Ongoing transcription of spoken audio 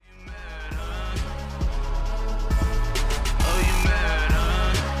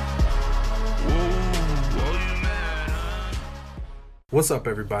What's up,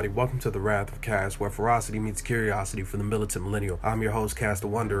 everybody? Welcome to the Wrath of Cass, where ferocity meets curiosity for the militant millennial. I'm your host, Cass the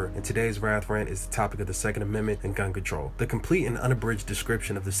Wanderer, and today's Wrath Rant is the topic of the Second Amendment and gun control. The complete and unabridged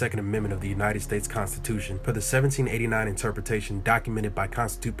description of the Second Amendment of the United States Constitution per the 1789 interpretation documented by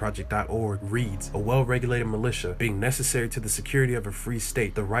ConstituteProject.org reads, "A well-regulated militia, being necessary to the security of a free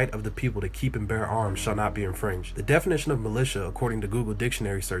state, the right of the people to keep and bear arms shall not be infringed." The definition of militia, according to Google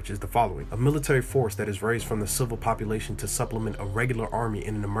Dictionary search, is the following: a military force that is raised from the civil population to supplement a regular army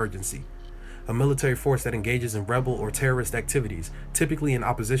in an emergency. A military force that engages in rebel or terrorist activities, typically in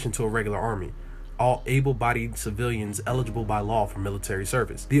opposition to a regular army. All able-bodied civilians eligible by law for military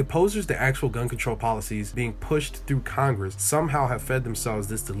service. The opposers to actual gun control policies being pushed through Congress somehow have fed themselves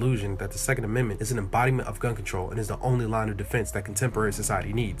this delusion that the Second Amendment is an embodiment of gun control and is the only line of defense that contemporary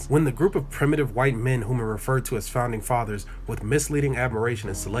society needs. When the group of primitive white men whom are referred to as founding fathers with misleading admiration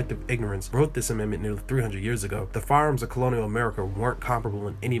and selective ignorance wrote this amendment nearly 300 years ago, the firearms of colonial America weren't comparable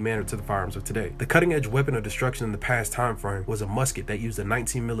in any manner to the firearms of today. The cutting-edge weapon of destruction in the past time frame was a musket that used a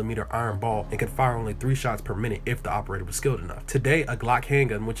 19mm iron ball and could fire only 3 shots per minute if the operator was skilled enough. Today, a Glock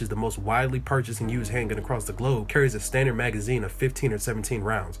handgun, which is the most widely purchased and used handgun across the globe, carries a standard magazine of 15 or 17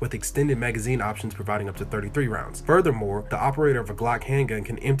 rounds, with extended magazine options providing up to 33 rounds. Furthermore, the operator of a Glock handgun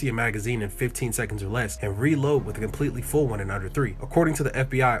can empty a magazine in 15 seconds or less and reload with a completely full one in under 3. According to the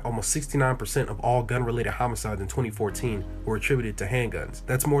FBI, almost 69% of all gun-related homicides in 2014 were attributed to handguns.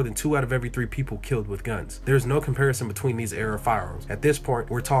 That's more than 2 out of every 3 people killed with guns. There's no comparison between these era firearms. At this point,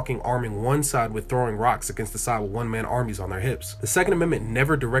 we're talking arming one side with throwing rocks against the side with one-man armies on their hips. The Second Amendment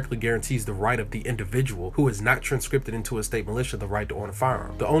never directly guarantees the right of the individual who is not transcripted into a state militia the right to own a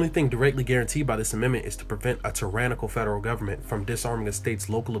firearm. The only thing directly guaranteed by this amendment is to prevent a tyrannical federal government from disarming a state's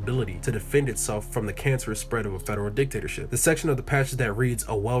local ability to defend itself from the cancerous spread of a federal dictatorship. The section of the passage that reads,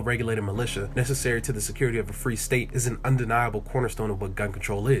 "A well-regulated militia, necessary to the security of a free state," is an undeniable cornerstone of what gun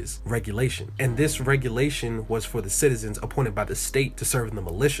control is: regulation. And this regulation was for the citizens appointed by the state to serve in the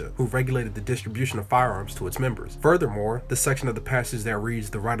militia, who regulated the distribution of firearms to its members. Furthermore, the section of the passage that reads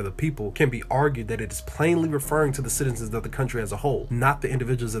 "the right of the people" can be argued that it is plainly referring to the citizens of the country as a whole, not the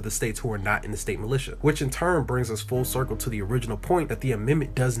individuals of the states who are not in the state militia, which in turn brings us full circle to the original point that the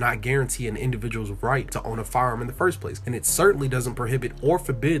amendment does not guarantee an individual's right to own a firearm in the first place, and it certainly doesn't prohibit or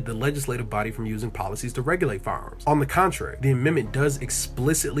forbid the legislative body from using policies to regulate firearms. On the contrary, the amendment does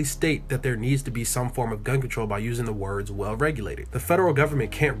explicitly state that there needs to be some form of gun control by using the words "well regulated." The federal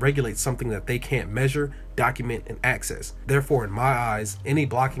government can't regulate something that they can't measure, document, and access. Therefore, in my eyes, any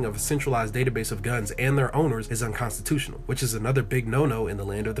blocking of a centralized database of guns and their owners is unconstitutional, which is another big no-no in the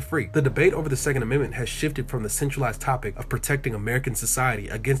land of the free. The debate over the Second Amendment has shifted from the centralized topic of protecting American society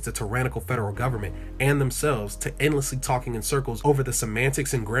against a tyrannical federal government and themselves to endlessly talking in circles over the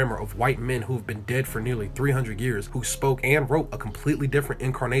semantics and grammar of white men who have been dead for nearly 300 years who spoke and wrote a completely different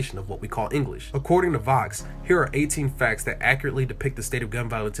incarnation of what we call English. According to Vox, here are 18 facts that accurately depict the state of gun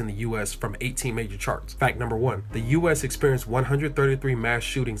violence in the U.S. from 18 major charts. Fact number 1. The U.S. experienced 133 mass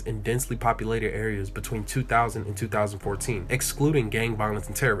shootings in densely populated areas between 2000 and 2014, excluding gang violence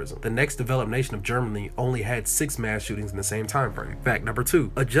and terrorism. The next developed nation of Germany only had 6 mass shootings in the same time frame. Fact number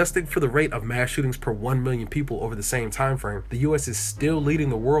 2. Adjusting for the rate of mass shootings per 1 million people over the same time frame, the U.S. is still leading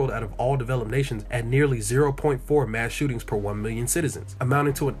the world out of all developed nations at nearly 0.4 mass shootings per 1 million citizens,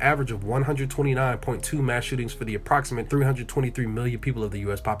 amounting to an average of 129.2 mass shootings for the approximate 323 million people of the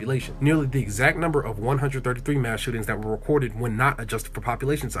U.S. population, nearly the exact number of 133 mass shootings that were recorded when not adjusted for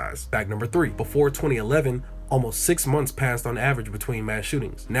population size. Fact number 3. Before 2011, almost 6 months passed on average between mass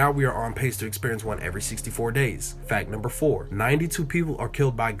shootings. Now we are on pace to experience one every 64 days. Fact number 4. 92 people are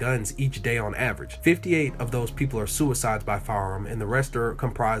killed by guns each day on average. 58 of those people are suicides by firearm, and the rest are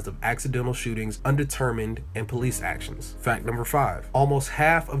comprised of accidental shootings, undetermined, and police actions. Fact number 5. Almost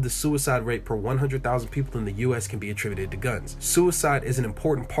half of the suicide rate per 100,000 people in the U.S. can be attributed to guns. Suicide is an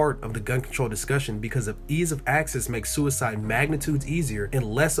important part of the gun control discussion because of ease of access makes suicide magnitudes easier and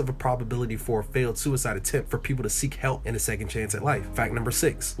less of a probability for a failed suicide attempt for people to seek help and a second chance at life. Fact number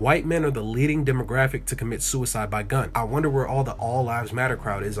 6. White men are the leading demographic to commit suicide by gun. I wonder where all the All Lives Matter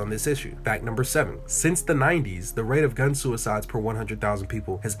crowd is on this issue. Fact number 7. Since the 90s, the rate of gun suicides per 100,000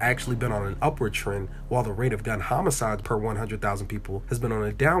 people has actually been on an upward trend, while the rate of gun homicides per 100,000 people has been on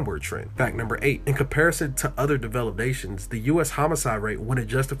a downward trend. Fact number 8. In comparison to other developed nations, the U.S. homicide rate, when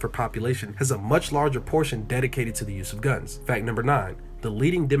adjusted for population, has a much larger portion dedicated to the use of guns. Fact number 9. The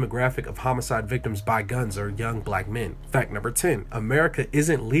leading demographic of homicide victims by guns are young black men. Fact number 10. America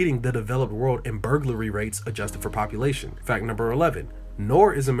isn't leading the developed world in burglary rates adjusted for population. Fact number 11.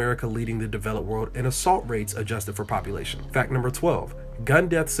 Nor is America leading the developed world in assault rates adjusted for population. Fact number 12. Gun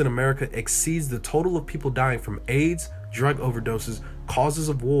deaths in America exceeds the total of people dying from AIDS, drug overdoses, causes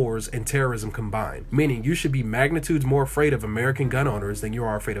of wars, and terrorism combined, meaning you should be magnitudes more afraid of American gun owners than you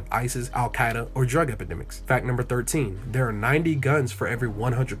are afraid of ISIS, Al-Qaeda, or drug epidemics. Fact number 13, there are 90 guns for every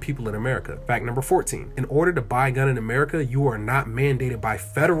 100 people in America. Fact number 14, in order to buy a gun in America, you are not mandated by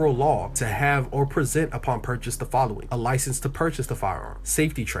federal law to have or present upon purchase the following: a license to purchase the firearm,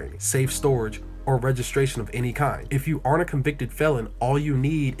 safety training, safe storage, or registration of any kind. If you aren't a convicted felon, all you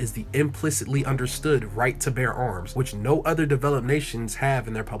need is the implicitly understood right to bear arms, which no other developed nations have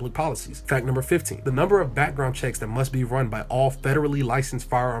in their public policies. Fact number 15, the number of background checks that must be run by all federally licensed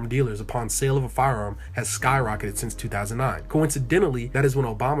firearm dealers upon sale of a firearm has skyrocketed since 2009. Coincidentally, that is when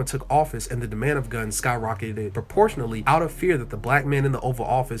Obama took office and the demand of guns skyrocketed proportionally out of fear that the black man in the Oval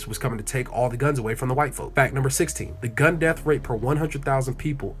Office was coming to take all the guns away from the white folk. Fact number 16, the gun death rate per 100,000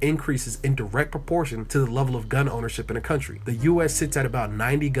 people increases in direct proportion to the level of gun ownership in a country. The US sits at about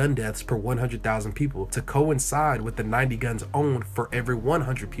 90 gun deaths per 100,000 people to coincide with the 90 guns owned for every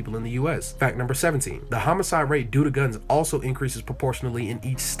 100 people in the US. Fact number 17, the homicide rate due to guns also increases proportionally in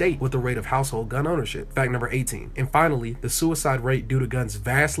each state with the rate of household gun ownership. Fact number 18, and finally, the suicide rate due to guns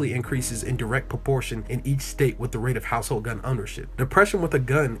vastly increases in direct proportion in each state with the rate of household gun ownership. Depression with a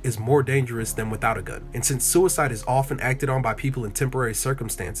gun is more dangerous than without a gun, and since suicide is often acted on by people in temporary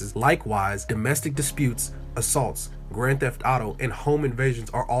circumstances, likewise, domestic disputes, assaults, grand theft auto, and home invasions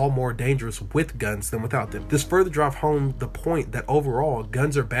are all more dangerous with guns than without them. This further drives home the point that overall,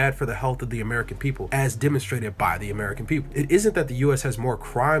 guns are bad for the health of the American people, as demonstrated by the American people. It isn't that the US has more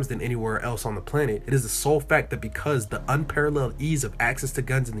crimes than anywhere else on the planet, it is the sole fact that because the unparalleled ease of access to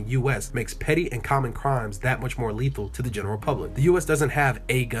guns in the US makes petty and common crimes that much more lethal to the general public. The US doesn't have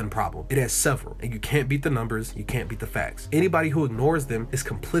a gun problem, it has several, and you can't beat the numbers, you can't beat the facts. Anybody who ignores them is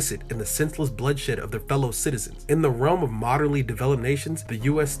complicit in the senseless bloodshed of their fellow citizens. In the realm of modernly developed nations, the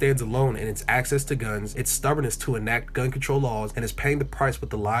US stands alone in its access to guns, its stubbornness to enact gun control laws, and is paying the price with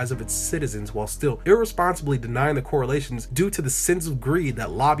the lives of its citizens while still irresponsibly denying the correlations due to the sins of greed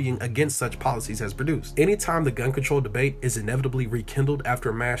that lobbying against such policies has produced. Anytime the gun control debate is inevitably rekindled after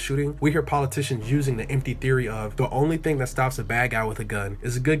a mass shooting, we hear politicians using the empty theory of the only thing that stops a bad guy with a gun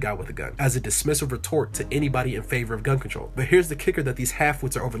is a good guy with a gun as a dismissive retort to anybody in favor of gun control. But here's the kicker that these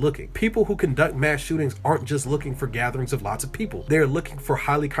half-wits are overlooking. People who conduct mass shootings aren't just looking for gatherings of lots of people. They are looking for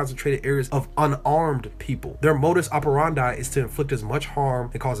highly concentrated areas of unarmed people. Their modus operandi is to inflict as much harm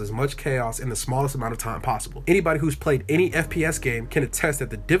and cause as much chaos in the smallest amount of time possible. Anybody who's played any FPS game can attest that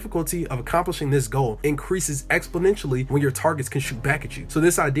the difficulty of accomplishing this goal increases exponentially when your targets can shoot back at you. So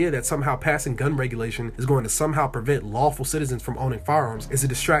this idea that somehow passing gun regulation is going to somehow prevent lawful citizens from owning firearms is a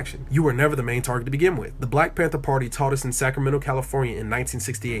distraction. You were never the main target to begin with. The Black Panther Party taught us in Sacramento, California in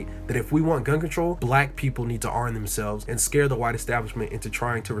 1968 that if we want gun control, black people need to arm themselves and scare the white establishment into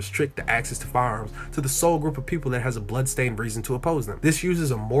trying to restrict the access to firearms to the sole group of people that has a bloodstained reason to oppose them. This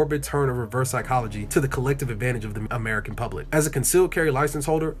uses a morbid turn of reverse psychology to the collective advantage of the American public. As a concealed carry license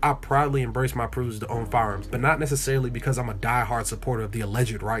holder, I proudly embrace my privilege to own firearms, but not necessarily because I'm a die-hard supporter of the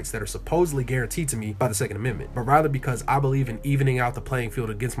alleged rights that are supposedly guaranteed to me by the Second Amendment, but rather because I believe in evening out the playing field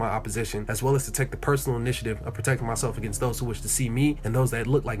against my opposition, as well as to take the personal initiative of protecting myself against those who wish to see me and those that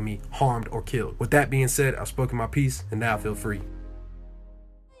look like me harmed or killed. With that being said, I've spoken my piece, and now I feel free.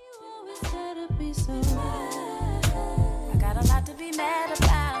 I got a lot to be mad about.